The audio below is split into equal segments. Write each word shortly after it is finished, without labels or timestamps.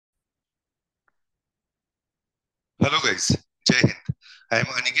Hello guys, Jai Hind. I am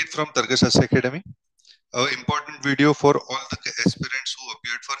Aniket from Tarkashastra Academy. An important video for all the aspirants who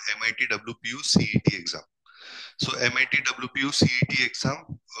appeared for MIT WPU CET exam. So MIT WPU CET exam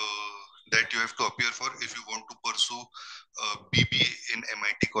that you have to appear for if you want to pursue BBA in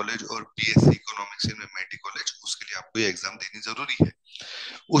MIT college or BSc Economics in MIT college, उसके लिए आपको ये exam देनी जरूरी है.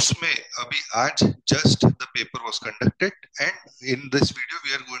 उसमें अभी आज just the paper was conducted and in this video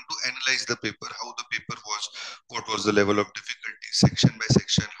we are going to analyze the paper, how the paper was, what was the level of difficulty, section by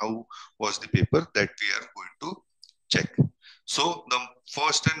section, how was the paper that we are going to check. So the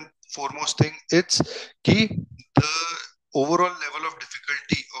first and foremost thing it's कि the overall level of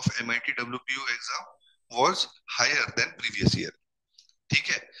difficulty of MIT WPU exam was higher than previous year. ठीक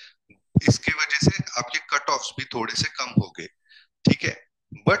है, इसके वजह से आपके cut offs भी थोड़े से कम हो गए. ठीक है,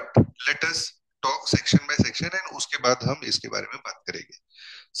 but let us talk section by section and उसके बाद हम इसके बारे में बात करेंगे.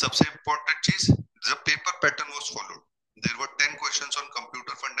 सबसे इंपॉर्टेंट चीज, the paper pattern was followed. There were 10 questions on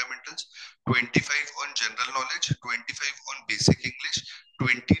computer fundamentals, 25 on general knowledge, 25 on basic English,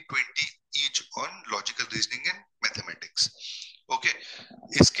 20 each on logical reasoning and mathematics. Okay,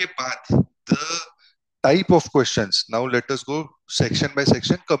 इसके बाद the type of questions. Now let us go section by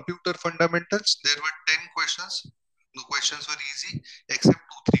section. Computer fundamentals, there were 10 questions. The questions were easy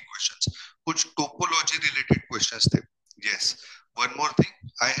except 2-3 questions. कुछ topology related questions थे. Yes. One more thing,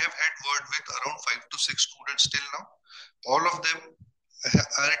 I have had word with around 5 to 6 students till now. All of them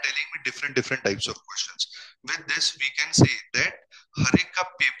are telling me different types of questions. With this, we can say that हर एक का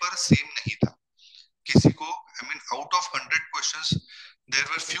paper same नहीं था. किसी को, I mean, out of 100 questions, there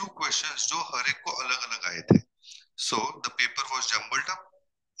were few questions जो हर एक को अलग-अलग आए थे. So the paper was jumbled up.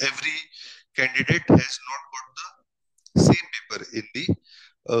 Every candidate has not got the same paper in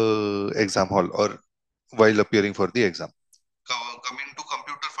the exam hall or while appearing for the exam. Coming to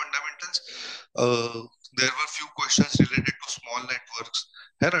computer fundamentals, there were few questions related to small networks.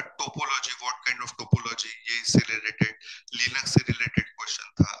 है ना, topology, what kind of topology, ये इससे related, Linux से related question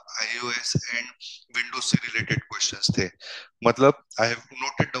था, iOS and Windows से related questions थे. मतलब I have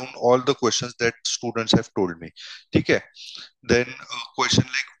noted down all the questions that students have told me. ठीक है, then question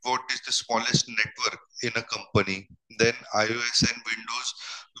like what is the smallest network in a company, then iOS and Windows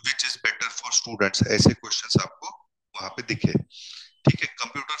which is better for students, ऐसे questions आपको वहां पे दिखे. ठीक है,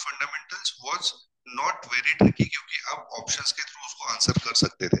 computer fundamentals was not very tricky क्योंकि आप ऑप्शंस के थ्रू उसको आंसर कर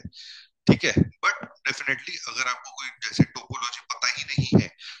सकते थे. ठीक है, बट डेफिनेटली अगर आपको कोई जैसे टोपोलॉजी पता ही नहीं है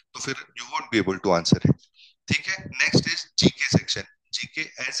तो फिर you won't be able to answer it. ठीक है, next is GK section. GK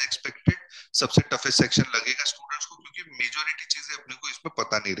as expected सबसे टफेस्ट सेक्शन लगेगा स्टूडेंट्स को क्योंकि मेजॉरिटी चीजें अपने को इसमें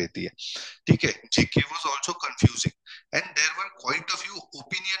पता नहीं रहती है. ठीक है, GK was also confusing and there were quite a few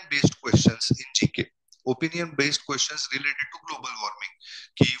opinion based questions in GK. Opinion based questions related to global warming,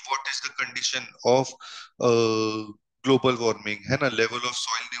 कि what is the condition of global warming, है ना, level of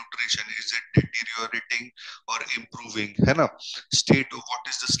soil nutrition, is it deteriorating or improving, है ना, state of what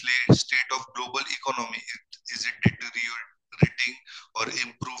is the state of global economy, is it deteriorating or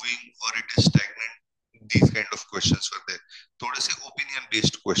improving or it is stagnant. These kind of questions were there. थोड़े से opinion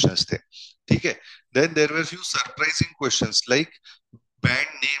based questions थे. ठीक है, then there were few surprising questions like band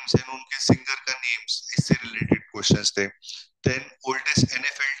names and उनके singer का names, इससे related questions थे. Then oldest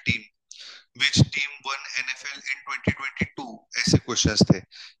NFL team, which team one NFL इन 2022, ऐसे क्वेश्चंस थे.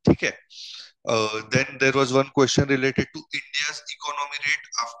 ठीक है, then there was one question related to India's economy rate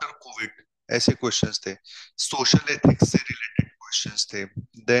after Covid, ऐसे questions थे. सोशल एथिक्स से रिलेटेड क्वेश्चंस थे.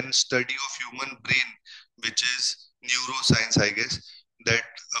 Then study of human brain which is neuroscience, I guess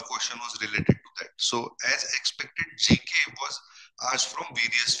that a question was related to that. So as expected, GK was आज from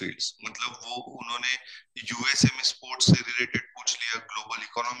various fields. मतलब वो उन्होंने USA में sports से related पूछ लिया, ग्लोबल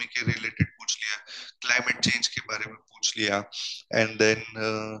इकोनॉमी के रिलेटेड पूछ लिया, क्लाइमेट चेंज के बारे में पूछ लिया, and then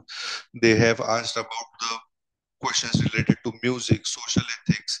they have asked about the questions related to music, social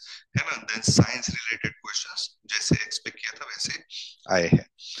ethics, है ना, देन साइंस रिलेटेड क्वेश्चंस जैसे एक्सपेक्ट किया था वैसे आए हैं.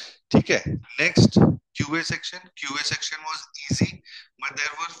 ठीक है, next QA section. QA section was easy but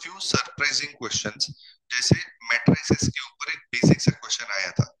there were few surprising questions. जैसे मैट्रिसेस के ऊपर एक बेसिक सा क्वेश्चन आया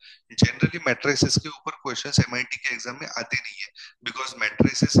था. जनरली मैट्रिसेस के ऊपर क्वेश्चंस एमआईटी के एग्जाम में आते नहीं है बिकॉज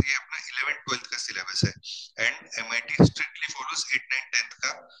मैट्रिसेस ये अपना 11th 12th का सिलेबस है and MIT strictly follows 8 9 10th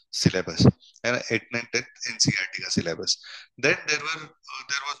का सिलेबस, है ना, 8 9 10th एनसीईआरटी का syllabus. Then there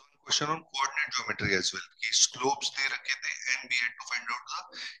was question on coordinate geometry as well, कि slopes दे रखे थे and we had to find out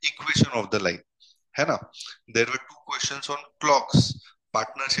the equation of the line, है ना. There were two questions on clocks,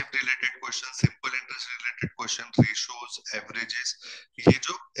 partnership related question, simple interest related question, ratios, averages. ये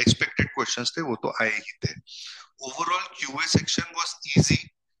जो expected questions थे वो तो आए ही थे. Overall QA section was easy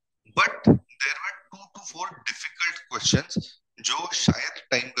but there were 2 to 4 difficult questions जो शायद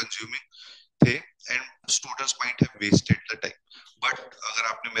टाइम कंज्यूमिंग थे and students might have wasted the time. But अगर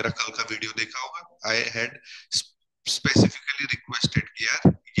आपने मेरा कल का वीडियो देखा होगा, आई हैड स्पेसिफिकली रिक्वेस्टेड कि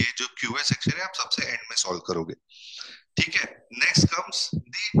यार ये जो क्यूए सेक्शन है आप सबसे एंड में सॉल्व करोगे। ठीक है, next comes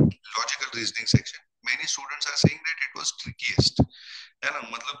the logical reasoning section. Many students are saying that it was ट्रिकीएस्ट, है ना,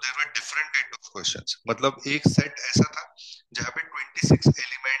 मतलब there were different kind of questions. मतलब एक सेट ऐसा था जहां पे 26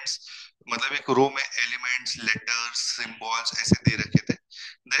 एलिमेंट्स, मतलब एक रो में एलिमेंट्स, लेटर्स, सिंबल्स ऐसे दे रखे थे।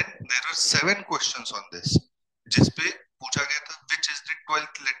 Then there were 7 questions on this, जिसपे पूछा गया था which is the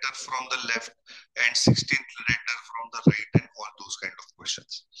 12th letter from the left and 16th letter from the right and all those kind of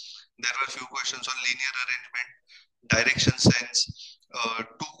questions. There were few questions on linear arrangement, direction sense,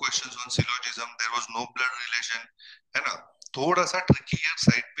 two questions on syllogism, there was no blood relation, है ना। थोड़ा सा trickier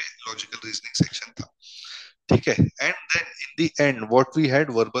side पे logical reasoning section था। ठीक है, and then in the end what we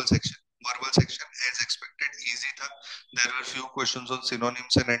had, verbal section. Verbal section as expected easy था। There were few questions on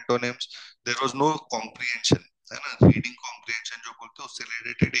synonyms and antonyms. There was no comprehension, है ना, reading comprehension जो बोलते हैं उससे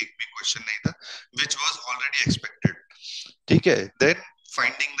रिलेटेड एक भी क्वेश्चन नहीं था, व्हिच वाज ऑलरेडी एक्सपेक्टेड। ठीक है, then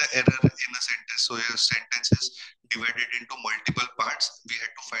finding the error in a sentence. So your sentence is divided into multiple parts. We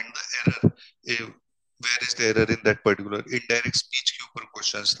had to find the error. Where is the error in that particular? Indirect speech के ऊपर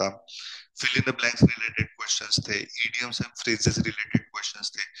questions था, fill in the blanks related questions थे, idioms and phrases related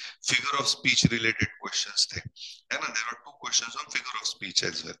questions थे, figure of speech related questions थे, है ना। There are 2 questions on figure of speech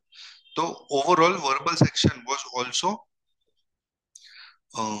as well. So overall verbal section was also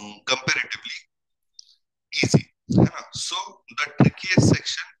comparatively easy, है ना। So the trickiest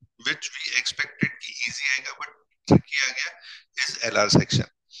section which we expected कि easy आएगा but tricky आ गया is LR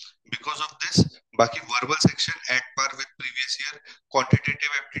section. Because of this, बाकी verbal section at par with previous year,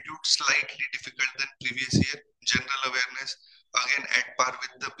 quantitative aptitude slightly difficult than previous year, general awareness again at par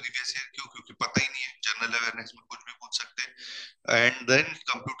with the previous year, क्यों, क्योंकि पता ही नहीं है, general awareness में कुछ भी पूछ सकते हैं। And then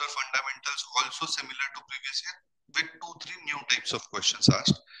computer fundamentals also similar to previous year with 2-3 new types of questions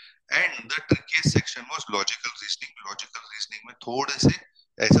asked. And the trickiest section was logical reasoning. Logical reasoning में थोड़े से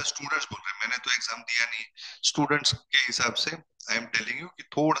ऐसा स्टूडेंट्स बोल रहे हैं, मैंने तो एग्जाम दिया नहीं, स्टूडेंट्स के हिसाब से आई एम टेलिंग यू कि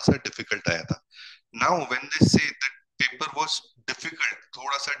थोड़ा सा डिफिकल्ट आया था। Now when they say that paper was difficult,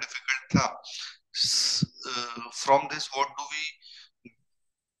 थोड़ा सा डिफिकल्ट था, from this what do we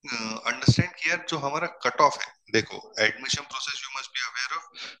understand कि यार जो हमारा कट ऑफ है, देखो admission process you must be aware of,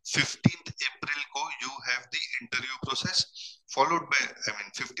 15th अप्रैल को you have the interview process, followed by, I mean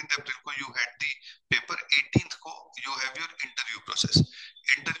 15th अप्रैल को you had the paper, 18th को you have your interview process.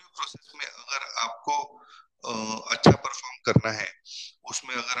 Interview process में अगर आपको अच्छा perform करना है,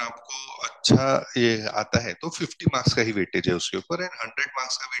 उसमें अगर आपको अच्छा ये आता है तो 50 मार्क्स का ही वेटेज है उसके ऊपर, एंड 100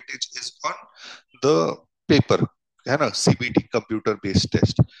 मार्क्स का weightage is on the paper, है ना, CBT computer based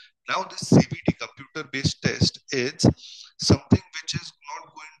test. Now this CBT computer based test is something which is not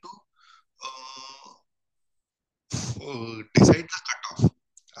going to decide the cutoff.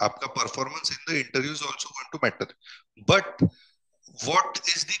 आपका performance in the interview is also going to matter, but what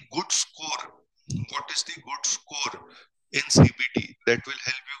is the good score, what is the good score in CBT that will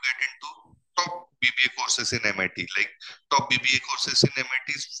help you get into top BBA courses in MIT? Like top BBA courses in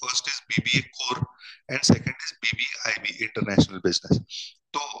MIT, first is BBA core and second is BBA IB international business.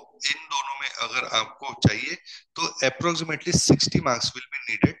 तो इन दोनों में अगर आपको चाहिए तो approximately 60 marks will be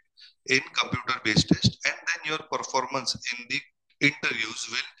needed in computer based test, and then your performance in the interviews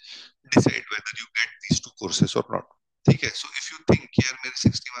will decide whether you get these 2 courses or not. ठीक है, so if you think कि यार मेरे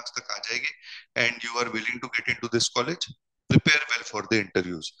 60 मार्क्स तक आ जाएंगे and you are willing to get into this college, prepare well for the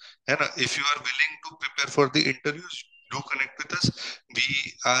interviews, है ना। If you are willing to prepare for the interviews, do connect with us.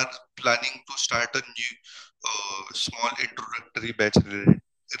 We are planning to start a new small introductory batch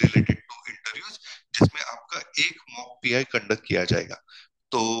related to interviews, जिसमें आपका एक mock pi conduct किया जाएगा।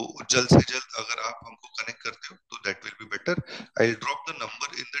 तो जल्द से जल्द अगर आप हमको कनेक्ट करते हो तो that will be better. I will drop the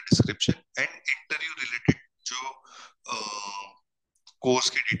number in the description, and interview related जो कोर्स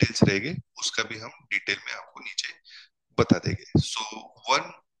की डिटेल्स रहेगी उसका भी हम डिटेल में आपको नीचे बता देंगे। सो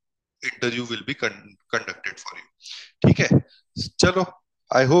 1 interview will be conducted for you. ठीक है, चलो,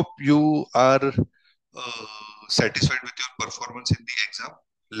 I hope you are satisfied with your performance in the exam.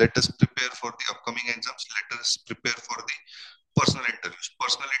 Let us prepare for the upcoming exams. Let us prepare for the personal interviews.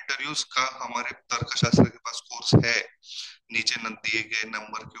 Personal interviews का हमारे तर्कशास्त्र के पास course है, नीचे न दिए गए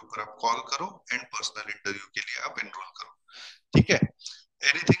नंबर के ऊपर आप कॉल करो एंड पर्सनल इंटरव्यू के लिए आप एनरोल करो। ठीक है,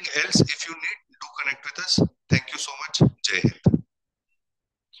 anything else if you need, do connect with us. Thank you so much, जय हिंद।